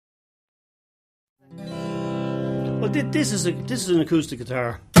Well, this is an acoustic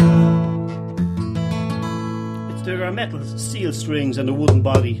guitar. There are metal steel strings and a wooden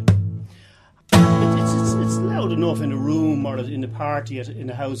body. It's loud enough in a room or in a party, in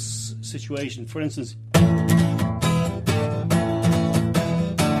a house situation. For instance,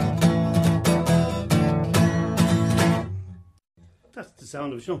 that's the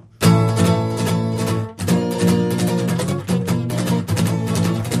sound of it, you know.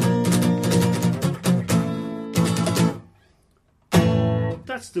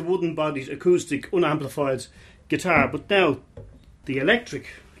 That's the wooden-bodied, acoustic, unamplified guitar. But now, the electric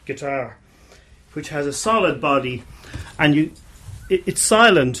guitar, which has a solid body, and it's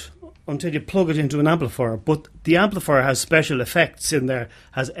silent until you plug it into an amplifier. But the amplifier has special effects in there,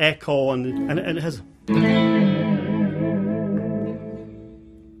 has echo, and it has...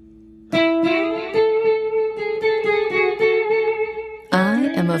 I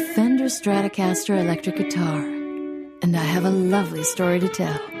am a Fender Stratocaster electric guitar, and I have a lovely story to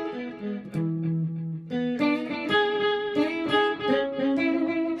tell.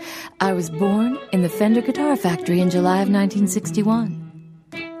 I was born in the Fender Guitar Factory in July of 1961.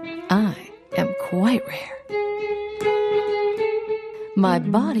 I am quite rare. My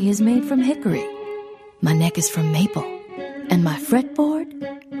body is made from hickory, my neck is from maple, and my fretboard,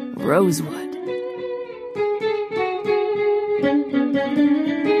 rosewood.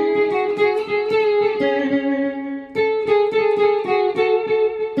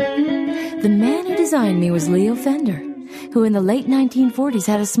 The man who designed me was Leo Fender, who in the late 1940s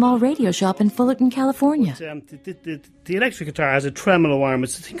had a small radio shop in Fullerton, California. The electric guitar has a tremolo arm.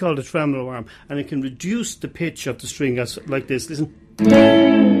 It's a thing called a tremolo arm, and it can reduce the pitch of the string like this. Listen.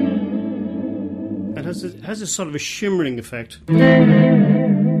 It has a sort of a shimmering effect.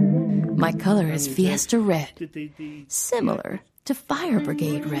 My color is Fiesta Red, similar to Fire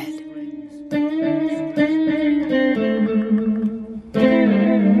Brigade Red.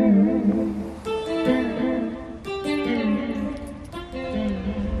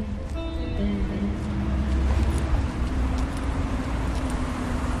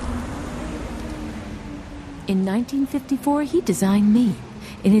 In 1954, he designed me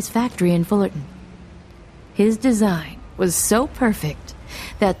in his factory in Fullerton. His design was so perfect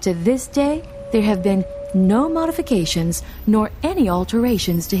that to this day there have been no modifications nor any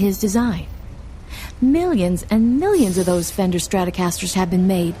alterations to his design. Millions and millions of those Fender Stratocasters have been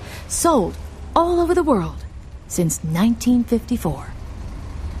made, sold all over the world since 1954.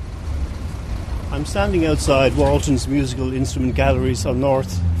 I'm standing outside Walton's Musical Instrument Galleries on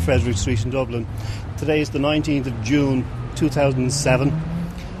North Frederick Street in Dublin. Today is the 19th of June 2007,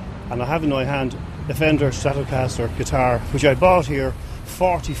 and I have in my hand a Fender Stratocaster guitar, which I bought here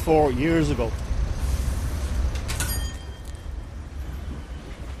 44 years ago.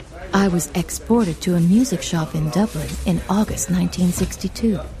 I was exported to a music shop in Dublin in August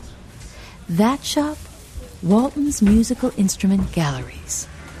 1962. That shop, Walton's Musical Instrument Galleries.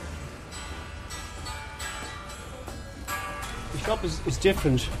 The shop is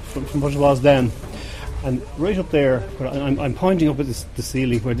different from what it was then. And right up there, I'm pointing up at the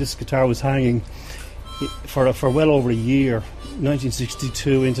ceiling where this guitar was hanging for well over a year, 1962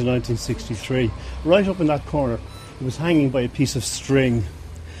 into 1963. Right up in that corner, it was hanging by a piece of string.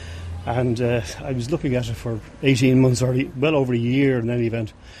 And I was looking at it for 18 months, or well over a year in any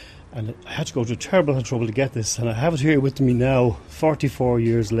event. And I had to go to a terrible trouble to get this. And I have it here with me now, 44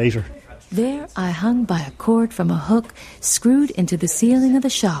 years later. There I hung by a cord from a hook screwed into the ceiling of the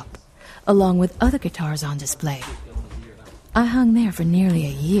shop, along with other guitars on display. I hung there for nearly a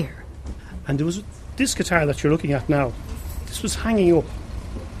year. And there was this guitar that you're looking at now. This was hanging up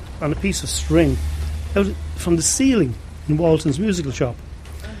on a piece of string out from the ceiling in Walton's musical shop.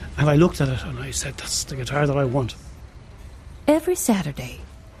 And I looked at it and I said, that's the guitar that I want. Every Saturday,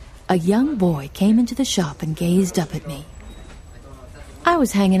 a young boy came into the shop and gazed up at me. I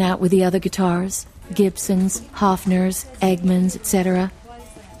was hanging out with the other guitars, Gibsons, Hofners, Eggmans, etc.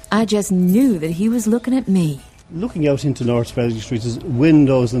 I just knew that he was looking at me. Looking out into North Frederick Street, there's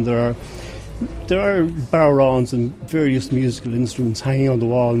windows and there are barons and various musical instruments hanging on the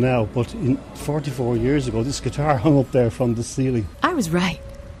wall now. But 44 years ago, this guitar hung up there from the ceiling. I was right,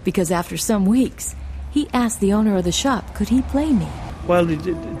 because after some weeks, he asked the owner of the shop, could he play me? Well,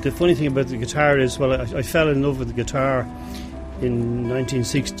 the funny thing about the guitar is, I fell in love with the guitar in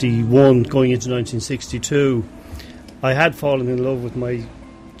 1961, going into 1962. I had fallen in love with my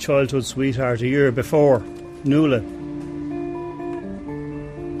childhood sweetheart a year before, Nuala.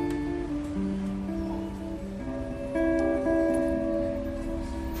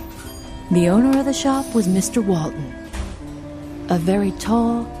 The owner of the shop was Mr. Walton, A very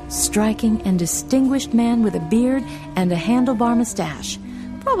tall, striking, and distinguished man with a beard and a handlebar mustache,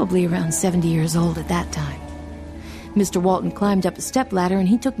 probably around 70 years old at that time. Mr. Walton climbed up a stepladder and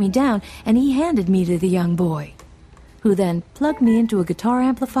he took me down and he handed me to the young boy, who then plugged me into a guitar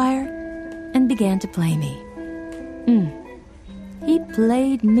amplifier and began to play me. He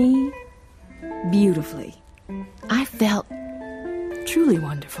played me beautifully. I felt truly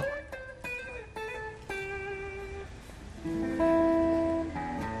wonderful.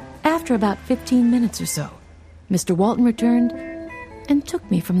 After about 15 minutes or so, Mr. Walton returned and took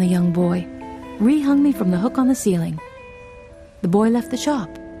me from the young boy, rehung me from the hook on the ceiling. The boy left the shop,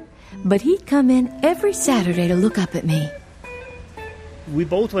 but he'd come in every Saturday to look up at me. We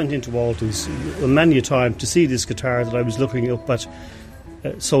both went into Walton's many a time to see this guitar that I was looking up at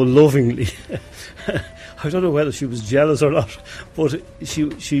so lovingly. I don't know whether she was jealous or not, but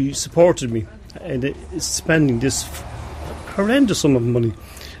she supported me in spending this horrendous sum of money.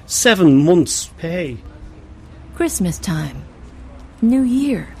 7 months' pay. Christmas time, New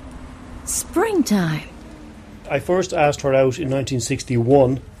Year, springtime. I first asked her out in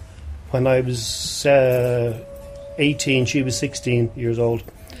 1961 when I was 18, she was 16 years old.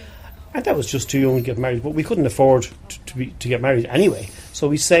 And that was just too young to get married, but we couldn't afford to get married anyway. So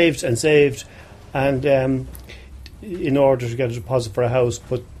we saved and saved, and in order to get a deposit for a house.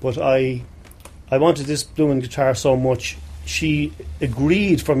 But I wanted this blooming guitar so much. She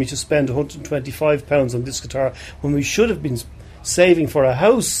agreed for me to spend £125 on this guitar when we should have been saving for a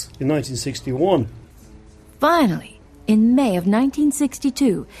house in 1961. Finally, in May of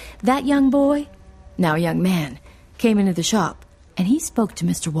 1962, that young boy, now young man, came into the shop, and he spoke to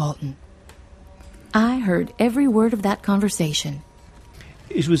Mr. Walton. I heard every word of that conversation.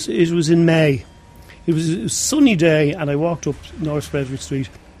 It was in May. It was a sunny day, and I walked up North Frederick Street.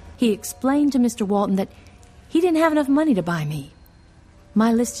 He explained to Mr. Walton that he didn't have enough money to buy me.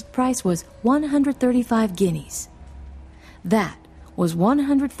 My listed price was 135 guineas. That was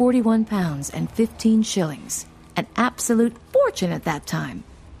 £141 and 15 shillings, an absolute fortune at that time.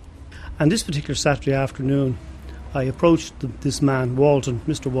 And this particular Saturday afternoon, I approached this man, Walton,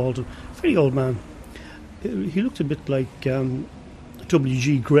 Mr. Walton, a very old man. He looked a bit like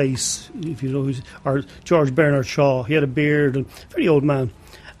W.G. Grace, if you know, or George Bernard Shaw. He had a beard, and very old man.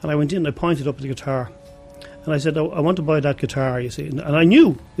 And I went in, I pointed up at the guitar, and I said, I want to buy that guitar, you see. And I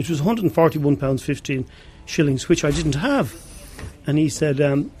knew it was £141 15 shillings, which I didn't have. And he said,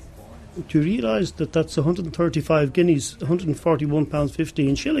 do you realise that that's 135 guineas, £141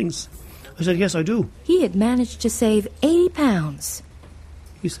 15 shillings? I said, yes, I do. He had managed to save £80.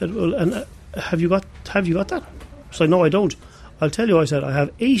 He said, well, and have you got that? I said, no, I don't. I'll tell you, I said, I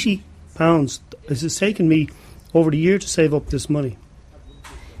have £80. It has taken me over the year to save up this money.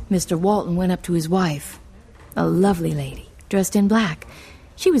 Mr. Walton went up to his wife, a lovely lady, dressed in black.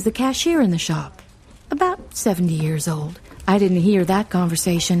 She was the cashier in the shop, about 70 years old. I didn't hear that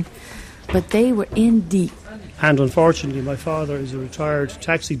conversation, but they were in deep. And unfortunately, my father is a retired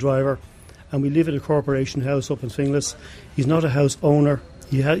taxi driver, and we live in a corporation house up in Finglas. He's not a house owner.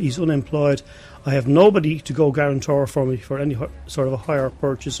 He's unemployed. I have nobody to go guarantor for me for any sort of a hire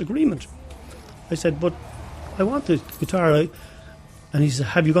purchase agreement. I said, but I want the guitar. And he said,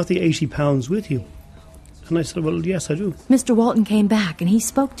 have you got the £80 with you? And I said, well, yes, I do. Mr. Walton came back and he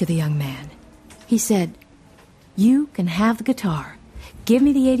spoke to the young man. He said, you can have the guitar. Give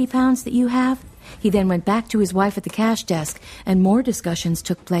me the £80 that you have. He then went back to his wife at the cash desk, and more discussions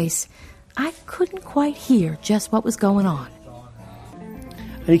took place. I couldn't quite hear just what was going on.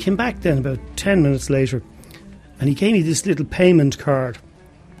 And he came back then about 10 minutes later, and he gave me this little payment card,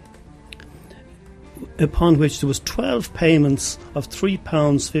 upon which there was 12 payments of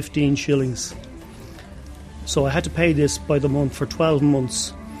 £3 15 shillings. So I had to pay this by the month for 12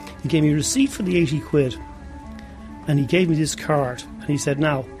 months. He gave me a receipt for the 80 quid, and he gave me this card, and he said,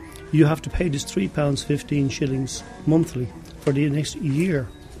 now, you have to pay this £3 15 shillings monthly for the next year.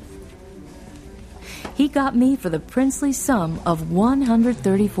 He got me for the princely sum of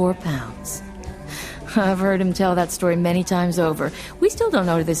 £134. I've heard him tell that story many times over. We still don't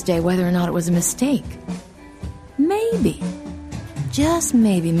know to this day whether or not it was a mistake. Maybe, just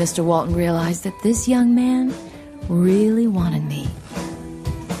maybe, Mr. Walton realized that this young man really wanted me.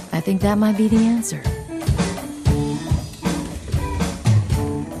 I think that might be the answer.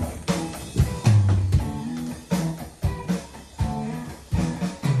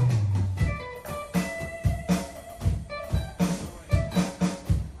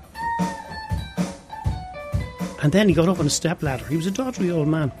 And then he got up on a stepladder. He was a doddery old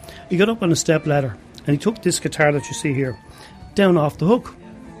man. He got up on a stepladder and he took this guitar that you see here down off the hook.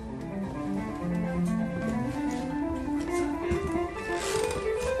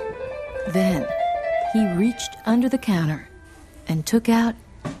 Then he reached under the counter and took out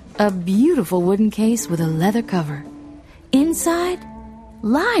a beautiful wooden case with a leather cover. Inside,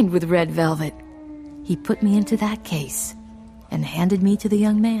 lined with red velvet. He put me into that case and handed me to the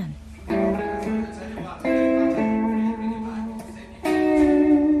young man.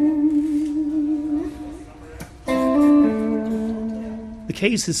 The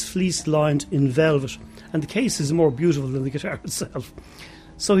case is fleece-lined in velvet, and the case is more beautiful than the guitar itself.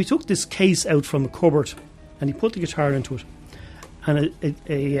 So he took this case out from a cupboard, and he put the guitar into it, and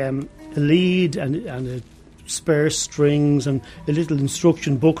a lead and a spare strings and a little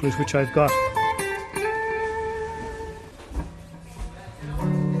instruction booklet, which I've got.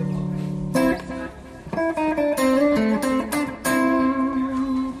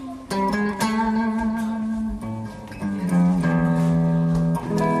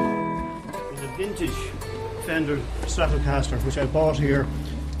 Vintage Fender Stratocaster, which I bought here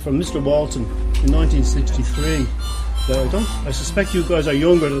from Mr. Walton in 1963. Now, I suspect you guys are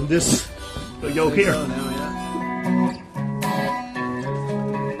younger than this yoke here. So now, yeah.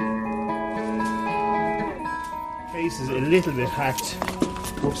 Case is a little bit hacked.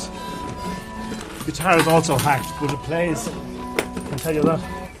 Oops. The guitar is also hacked, but it plays. I can tell you that.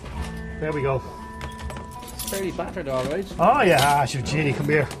 There we go. It's fairly battered, all right. Oh yeah, sure, Ginny, come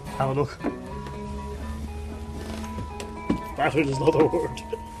here. Have a look. Battered is not a word.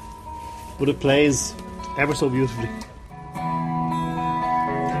 But it plays ever so beautifully.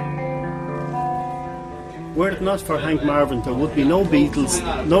 Were it not for Hank Marvin, there would be no Beatles,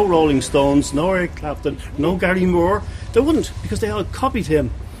 no Rolling Stones, no Eric Clapton, no Gary Moore. There wouldn't, because they all copied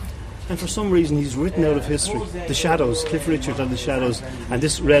him. And for some reason he's written out of history. The Shadows, Cliff Richard and the Shadows, and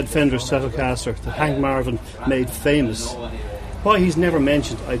this red Fender Stratocaster that Hank Marvin made famous. Why he's never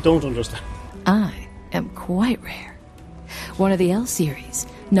mentioned, I don't understand. I am quite rare. One of the L series,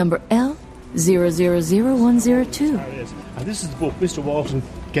 number L000102. There it is. And this is the book. Mr. Walton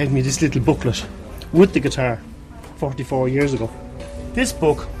gave me this little booklet with the guitar 44 years ago. This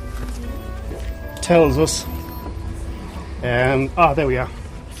book tells us, there we are,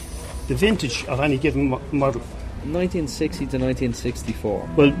 the vintage of any given model. 1960 to 1964.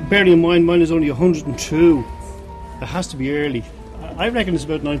 Well, bearing in mind, mine is only 102. It has to be early. I reckon it's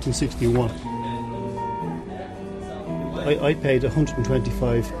about 1961. I paid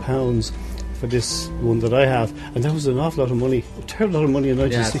 £125 for this one that I have, and that was an awful lot of money, a terrible lot of money in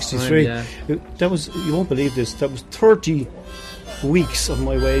 1963. Yeah. That was, you won't believe this, that was 30 weeks of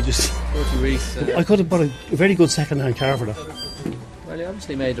my wages. 30 weeks. I could have bought a very good second-hand car for that. Well, you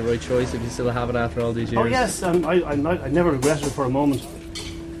obviously made the right choice if you still have it after all these years. Oh yes, I never regretted it for a moment.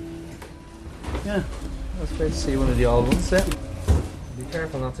 Yeah. It's great to see one of the old ones there. Be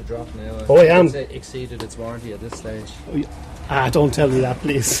careful not to drop now. Oh, I am. It's exceeded its warranty at this stage. Don't tell me that,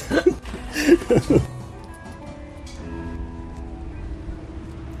 please.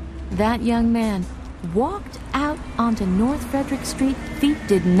 That young man walked out onto North Frederick Street. Feet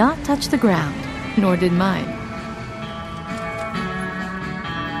did not touch the ground, nor did mine.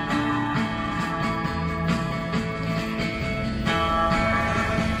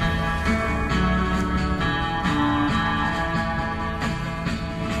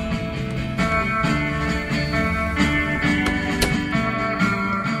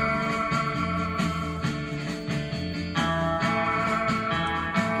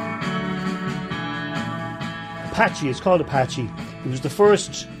 Apache, it's called Apache. It was the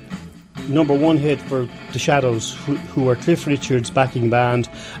first number one hit for the Shadows, who were Cliff Richard's backing band,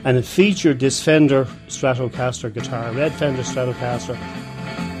 and it featured this Fender Stratocaster guitar, red Fender Stratocaster.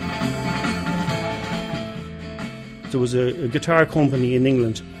 There was a guitar company in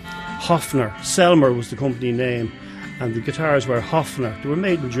England, Hofner. Selmer was the company name, and the guitars were Hofner. They were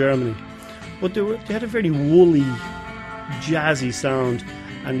made in Germany, but they had a very woolly, jazzy sound,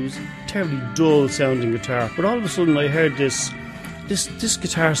 and it was a terribly dull sounding guitar. But all of a sudden I heard this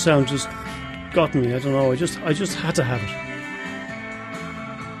guitar sound just got me. I don't know, I just had to have it.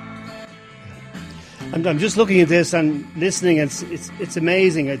 I'm just looking at this and listening. It's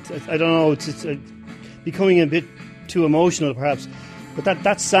amazing. I don't know. It's becoming a bit too emotional, perhaps. But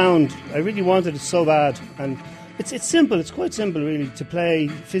that sound, I really wanted it so bad. And it's simple. It's quite simple, really, to play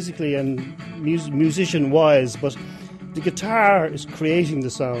physically and musician-wise. But the guitar is creating the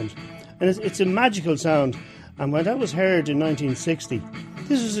sound, and it's a magical sound. And when that was heard in 1960,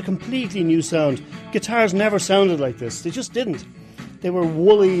 this was a completely new sound. Guitars never sounded like this. They just didn't. They were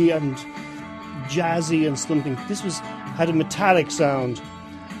woolly and jazzy and slumping. This had a metallic sound,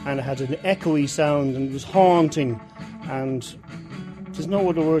 and it had an echoey sound, and it was haunting, and there's no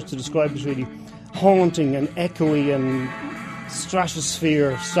other words to describe it, really. Haunting and echoey and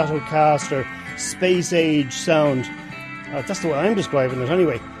stratosphere, Stratocaster, space age sound. That's the way I'm describing it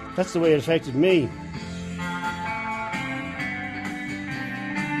anyway. That's the way it affected me.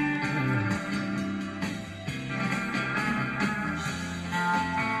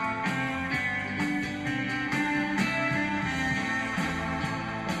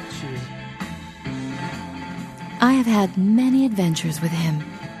 I have had many adventures with him.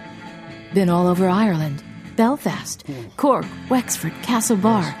 Been all over Ireland, Belfast, Cork, Wexford,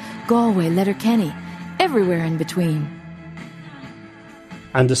 Castlebar, Galway, Letterkenny, everywhere in between.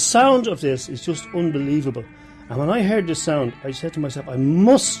 And the sound of this is just unbelievable. And when I heard this sound, I said to myself, I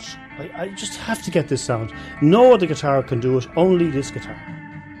just have to get this sound. No other guitar can do it, only this guitar.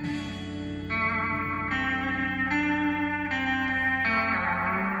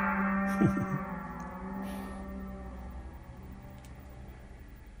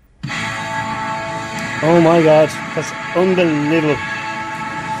 Oh my God, that's unbelievable.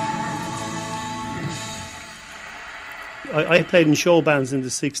 I played in show bands in the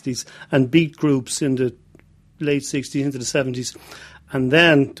 60s and beat groups in the late 60s into the 70s. And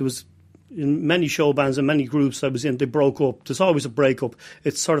then there was, in many show bands and many groups I was in, they broke up. There's always a breakup.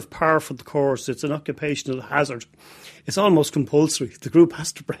 It's sort of par for the course. It's an occupational hazard. It's almost compulsory. The group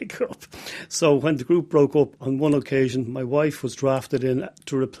has to break up. So when the group broke up on one occasion, my wife was drafted in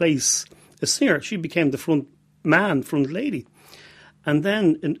to replace a singer. She became the front lady. And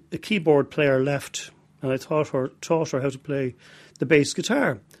then a keyboard player left, and I taught her how to play the bass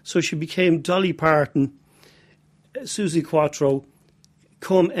guitar. So she became Dolly Parton, Susie Quattro,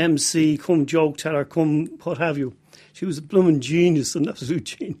 come MC, come joke teller, come what have you. She was a blooming genius, an absolute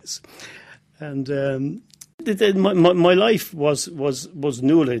genius. And my life was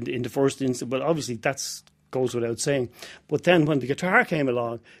Nuala in the first instance. Well, obviously that's goes without saying. But then when the guitar came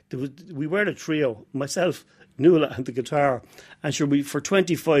along, we were a trio, myself, Nuala and the guitar. And sure, for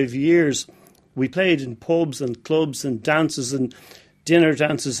 25 years, we played in pubs and clubs and dances and dinner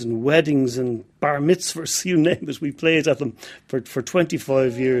dances and weddings and bar mitzvahs, you name it. We played at them for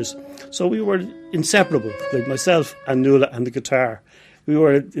 25 years. So we were inseparable, like myself and Nuala and the guitar. We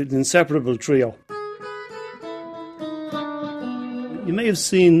were an inseparable trio. You may have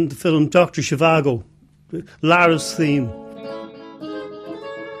seen the film Dr. Zhivago, Lara's theme.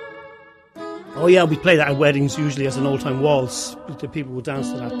 Oh yeah, we play that at weddings usually as an old-time waltz. The people would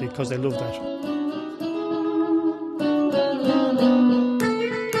dance to that because they love that.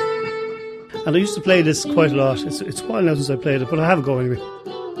 And I used to play this quite a lot. It's a while now since I played it, but I have a go anyway.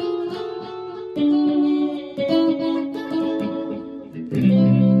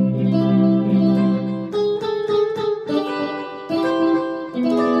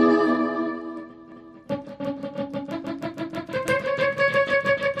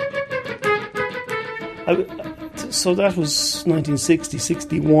 So that was 1960,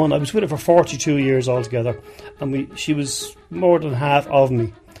 61. I was with her for 42 years altogether. And she was more than half of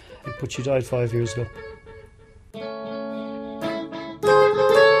me. But she died 5 years ago.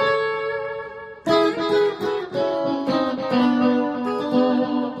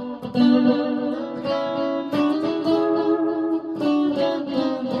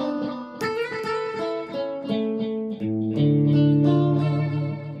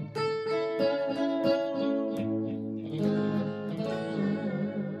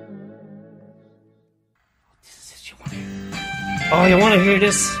 Oh, you want to hear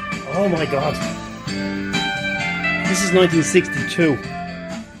this? Oh my God. This is 1962.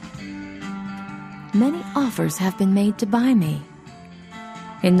 Many offers have been made to buy me.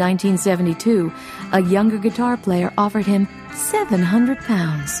 In 1972, a younger guitar player offered him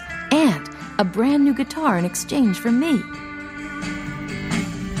 £700 and a brand new guitar in exchange for me.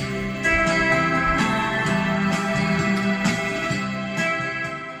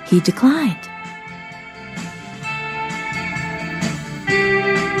 He declined.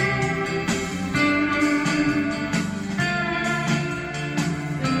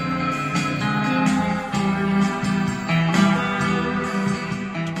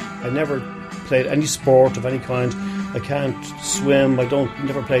 I never played any sport of any kind. I can't swim.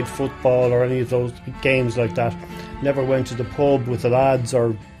 Never played football or any of those games like that. Never went to the pub with the lads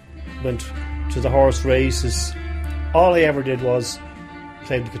or went to the horse races. All I ever did was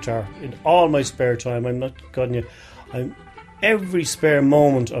play the guitar in all my spare time. I'm not kidding you. Every spare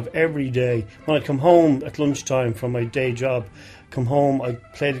moment of every day. When I come home at lunchtime from my day job, come home, I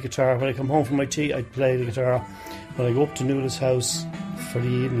play the guitar. When I come home from my tea, I play the guitar. When I go up to Nuala's house for the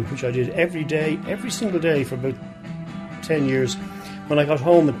evening, which I did every day, every single day for about 10 years. When I got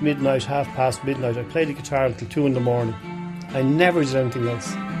home at midnight, midnight, I played the guitar until 2 in the morning. I never did anything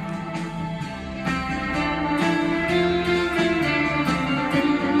else.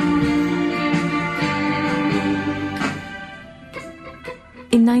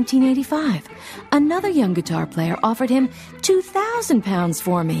 1985, another young guitar player offered him £2,000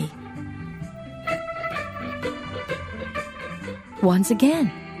 for me. Once again,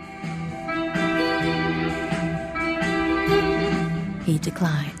 he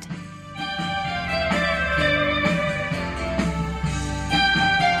declined.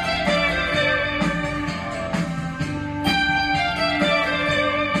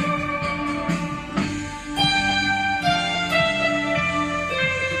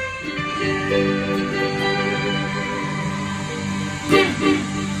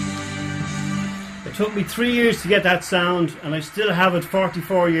 It took me 3 years to get that sound, and I still have it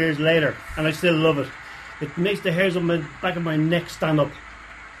 44 years later, and I still love it. It makes the hairs on the back of my neck stand up.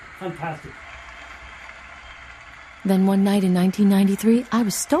 Fantastic. Then one night in 1993, I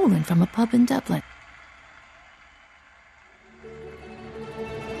was stolen from a pub in Dublin.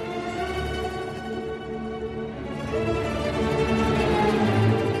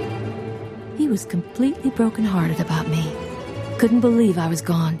 He was completely broken-hearted about me. Couldn't believe I was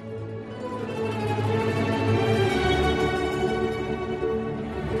gone.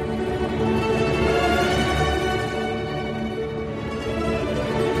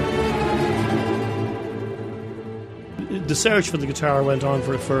 The search for the guitar went on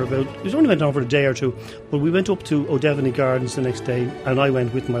for about, it only went on for a day or two, but we went up to O'Devaney Gardens the next day, and I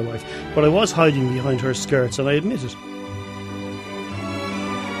went with my wife. But I was hiding behind her skirts, and I admit it.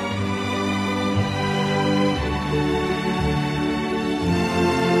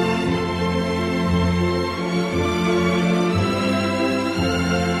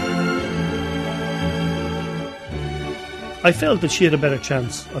 I felt that she had a better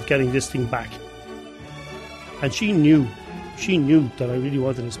chance of getting this thing back. And she knew that I really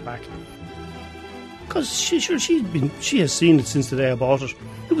wanted this back. Because she has seen it since the day I bought it.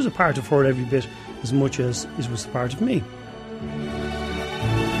 It was a part of her every bit as much as it was a part of me.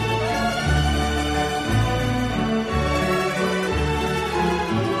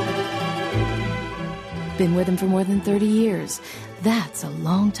 Been with him for more than 30 years. That's a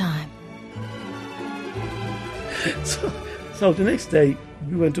long time. So the next day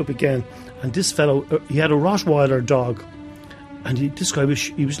we went up again, and this fellow, he had a Rottweiler dog, and this guy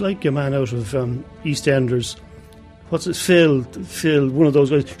was like a man out of EastEnders. What's it? Phil, one of those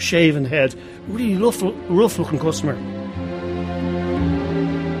guys, shaven head, really rough looking customer.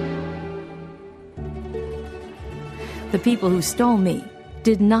 The people who stole me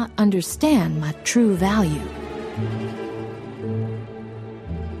did not understand my true value.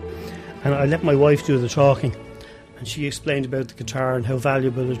 And I let my wife do the talking, and she explained about the guitar and how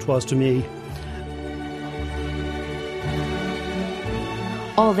valuable it was to me.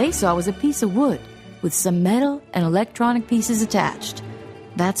 All they saw was a piece of wood with some metal and electronic pieces attached.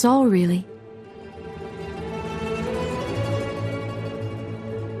 That's all, really.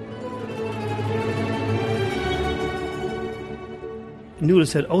 Nuala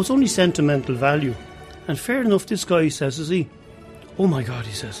said, "Oh, it's only sentimental value." And fair enough, this guy says, is he? "Oh my God,"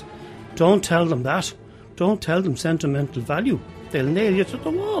 he says, "don't tell them that. Don't tell them sentimental value. They'll nail you to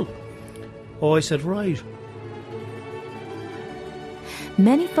the wall." Oh, I said, right.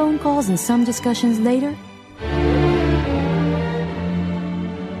 Many phone calls and some discussions later,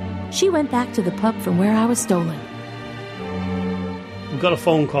 she went back to the pub from where I was stolen. We got a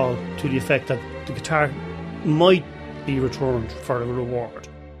phone call to the effect that the guitar might be returned for a reward.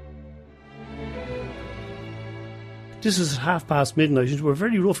 This is at midnight into a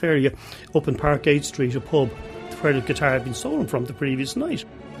very rough area up in Parkgate Street, a pub where the guitar had been stolen from the previous night.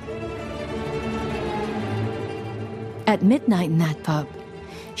 At midnight in that pub,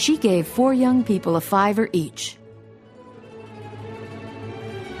 she gave 4 young people a $5 each.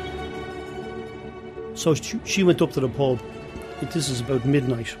 So she went up to the pub. This is about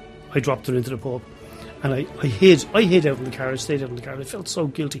midnight. I dropped her into the pub, and I hid out in the car. I stayed out in the car. I felt so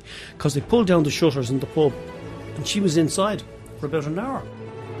guilty because they pulled down the shutters in the pub, and she was inside for about an hour.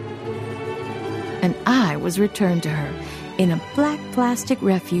 And I was returned to her in a black plastic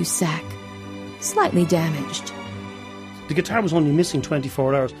refuse sack, slightly damaged. The guitar was only missing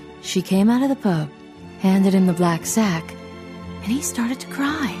 24 hours. She came out of the pub, handed him the black sack, and he started to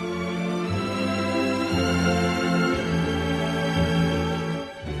cry.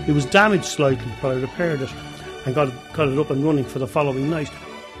 It was damaged slightly, but I repaired it and got it up and running for the following night.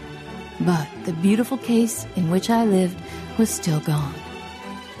 But the beautiful case in which I lived was still gone.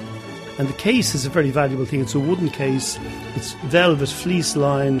 And the case is a very valuable thing. It's a wooden case. It's velvet, fleece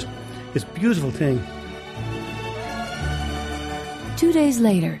lined. It's a beautiful thing. 2 days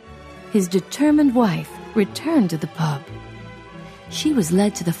later, his determined wife returned to the pub. She was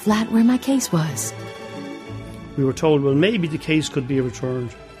led to the flat where my case was. we were told, well, maybe the case could be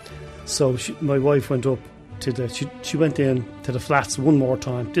returned. So my wife went up to she went in to the flats one more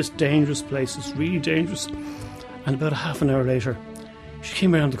time. This dangerous place, it's really dangerous. And about a half an hour later, she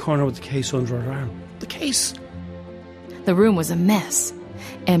came around the corner with the case under her arm. The case! The room was a mess.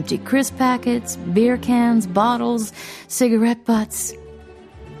 Empty crisp packets, beer cans, bottles, cigarette butts.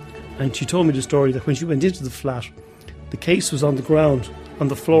 And she told me the story that when she went into the flat, the case was on the ground, on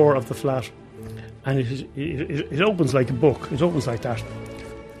the floor of the flat. And it opens like a book. It opens like that.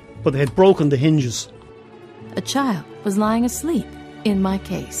 But they had broken the hinges. A child was lying asleep in my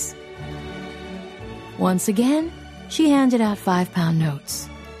case. Once again, she handed out £5 notes.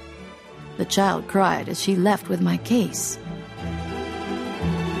 The child cried as she left with my case.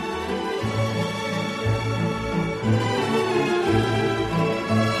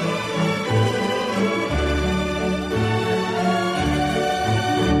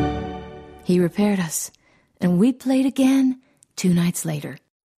 He repaired us, and we played again 2 nights later.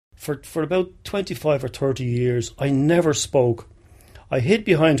 For about 25 or 30 years, I never spoke. I hid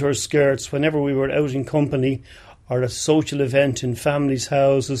behind her skirts whenever we were out in company or a social event in families'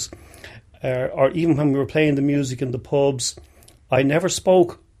 houses, or even when we were playing the music in the pubs. I never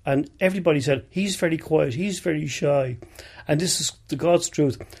spoke, and everybody said, he's very quiet, he's very shy. And this is the God's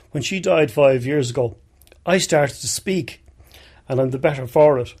truth. When she died 5 years ago, I started to speak, and I'm the better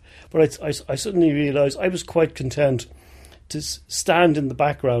for it. But I suddenly realised I was quite content to stand in the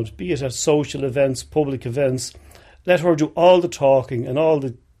background, be it at social events, public events, let her do all the talking and all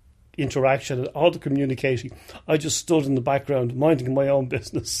the interaction and all the communicating. I just stood in the background, minding my own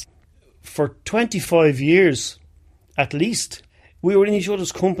business. For 25 years, at least, we were in each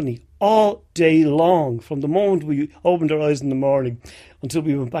other's company all day long, from the moment we opened our eyes in the morning until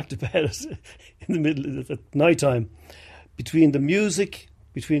we went back to bed in the middle of the night time. Between the music,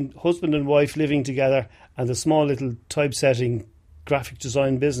 between husband and wife living together, and the small little typesetting graphic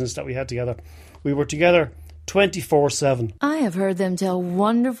design business that we had together, we were together 24/7. I have heard them tell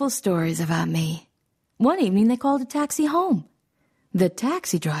wonderful stories about me. One evening they called a taxi home. The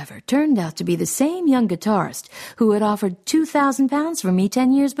taxi driver turned out to be the same young guitarist who had offered £2,000 for me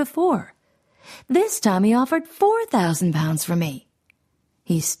 10 years before. This time he offered £4,000 for me.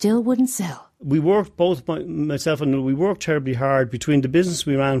 He still wouldn't sell. We worked, myself and we worked terribly hard between the business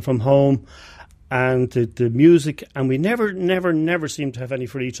we ran from home and the music, and we never seemed to have any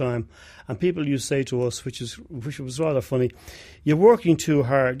free time. And people used to say to us, which was rather funny, you're working too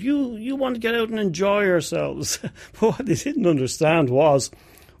hard. You want to get out and enjoy yourselves. But what they didn't understand was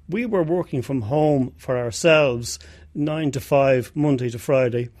we were working from home for ourselves 9 to 5, Monday to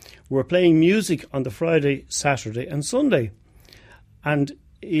Friday. We were playing music on the Friday, Saturday and Sunday. And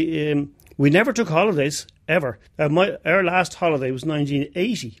we never took holidays, ever. Our last holiday was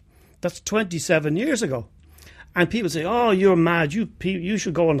 1980. That's 27 years ago. And people say, oh, you're mad. You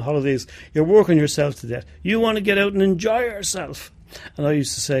should go on holidays. You're working yourself to death. You want to get out and enjoy yourself. And I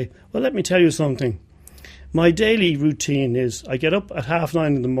used to say, well, let me tell you something. My daily routine is I get up at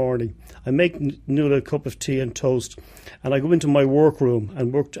 9:30 in the morning. I make Nuala a cup of tea and toast. And I go into my workroom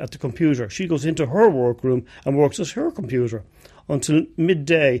and work at the computer. She goes into her workroom and works at her computer until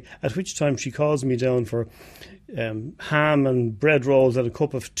midday, at which time she calls me down for ham and bread rolls and a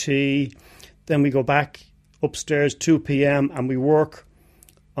cup of tea. Then we go back upstairs 2 p.m. and we work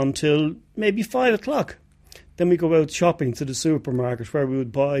until maybe 5 o'clock. Then we go out shopping to the supermarket where we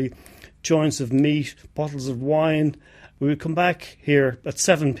would buy joints of meat, bottles of wine. We would come back here at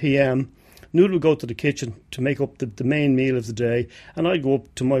 7 p.m. Nuala would go to the kitchen to make up the main meal of the day, and I'd go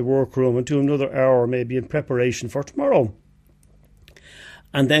up to my workroom and do another hour maybe in preparation for tomorrow.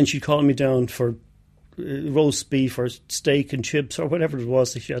 And then she'd call me down for roast beef or steak and chips or whatever it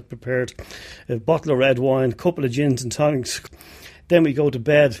was that she had prepared, a bottle of red wine, a couple of gins and tonics. Then we go to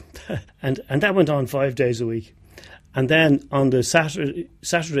bed, and that went on 5 days a week. And then on the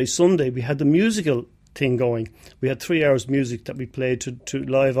Saturday, Sunday, we had the musical thing going. We had 3 hours music that we played to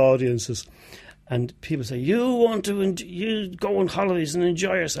live audiences. And people say, you go on holidays and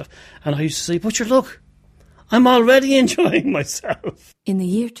enjoy yourself. And I used to say, but look, I'm already enjoying myself. In the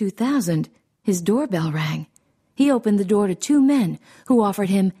year 2000, his doorbell rang. He opened the door to 2 men who offered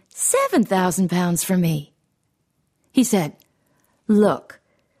him £7,000 for me. He said, look,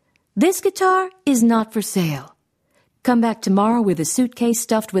 this guitar is not for sale. Come back tomorrow with a suitcase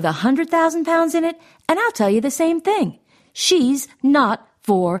stuffed with £100,000 in it, and I'll tell you the same thing. She's not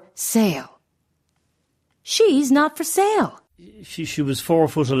for sale. She's not for sale. She was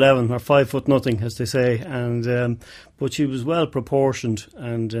 4'11" or 5 foot nothing, as they say, and but she was well proportioned,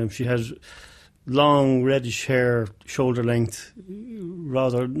 and she had long reddish hair, shoulder length,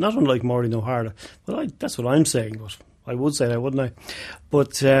 rather not unlike Maureen O'Hara. Well, that's what I'm saying, but I would say that, wouldn't I?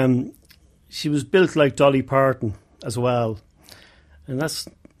 But she was built like Dolly Parton as well, and that's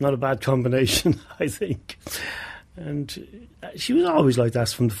not a bad combination, I think. And she was always like that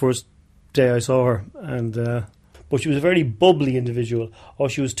from the first day I saw her, and but she was a very bubbly individual. Oh,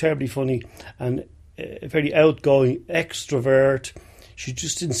 she was terribly funny and very outgoing, extrovert. She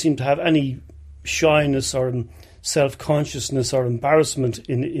just didn't seem to have any shyness or self-consciousness or embarrassment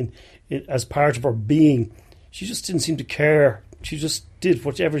in as part of her being. She just didn't seem to care. She just did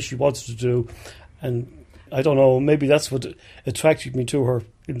whatever she wanted to do, and I don't know, maybe that's what attracted me to her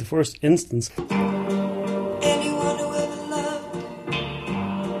in the first instance. Anyone who ever loved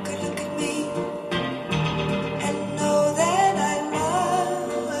could look at me and know that I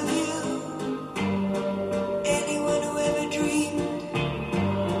love you. Anyone who ever dreamed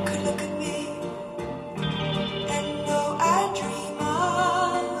could look at me and know I dream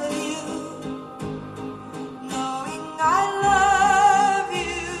of you, knowing I love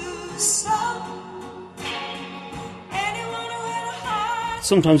you so. Anyone who had a heart.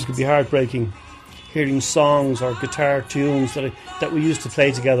 Sometimes it could be heartbreaking hearing songs or guitar tunes that we used to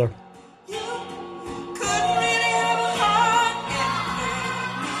play together. You couldn't really have a heart and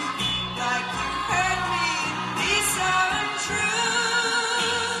hurt me like you hurt me. These aren't true.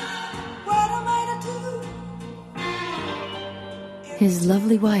 What am I to do? His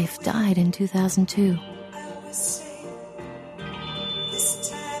lovely wife died in 2002. I always say, this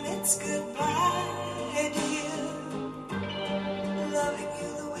time it's goodbye to you. Loving you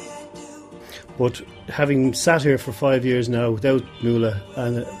the way I do. But having sat here for 5 years now without Nuala,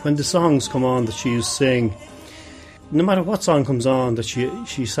 and when the songs come on that she used to sing, no matter what song comes on that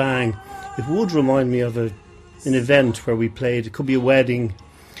she sang, it would remind me of an event where we played. It could be a wedding,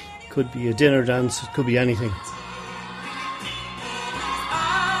 it could be a dinner dance, it could be anything.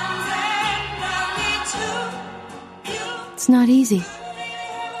 Arms and love me too. You It's not easy.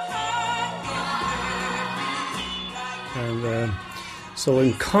 And so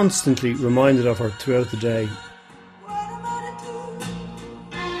I'm constantly reminded of her throughout the day. what am I to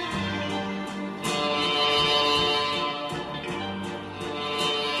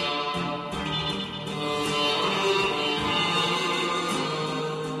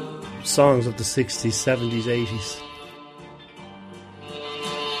do? Songs of the 60s, 70s, 80s.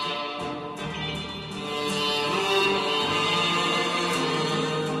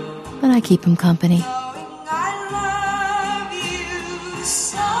 But I keep him company. Knowing I love you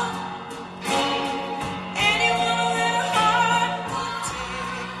so. Anyone who had a heart will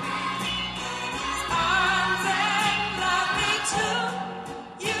take me in his arms and love me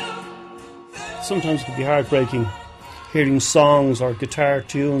too. You Sometimes it can be heartbreaking hearing songs or guitar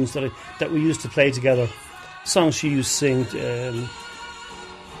tunes that we used to play together. Songs she used to sing,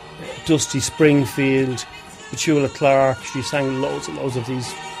 Dusty Springfield, Petula Clark. She sang loads and loads of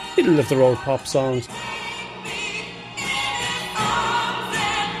these middle of the road pop songs.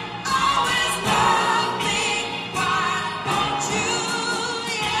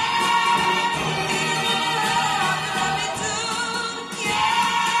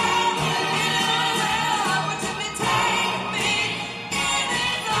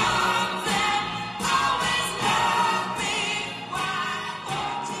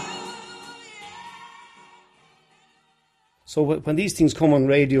 So when these things come on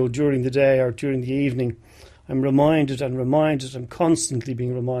radio during the day or during the evening, I'm reminded and reminded. I'm constantly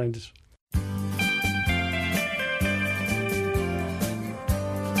being reminded.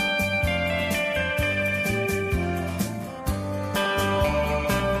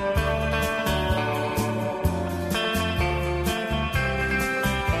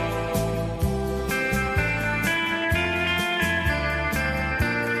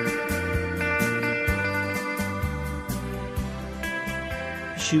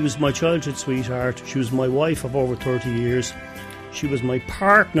 She was my childhood sweetheart. She was my wife of over 30 years. She was my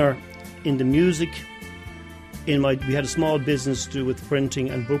partner in the music. We had a small business to do with printing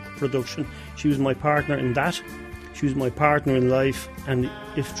and book production. She was my partner in that. She was my partner in life. And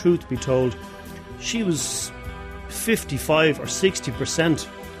if truth be told, she was 55 or 60%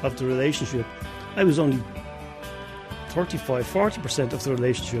 of the relationship. I was only 35, 40% of the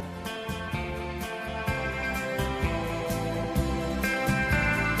relationship.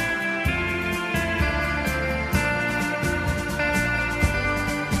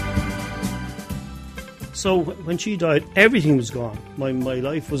 So when she died, everything was gone. My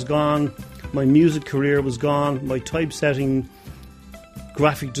life was gone. My music career was gone. My typesetting,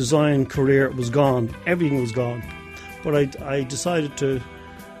 graphic design career was gone. Everything was gone. But I decided to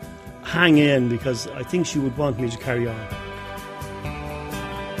hang in, because I think she would want me to carry on.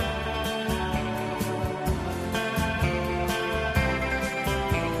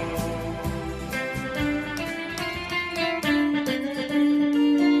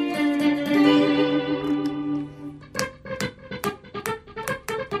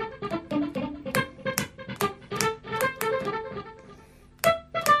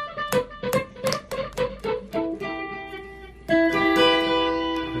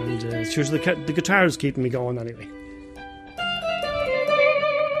 Sure, the guitar is keeping me going anyway.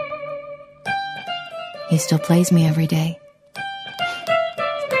 He still plays me every day.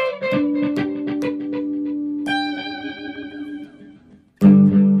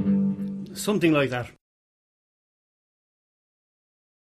 Something like that.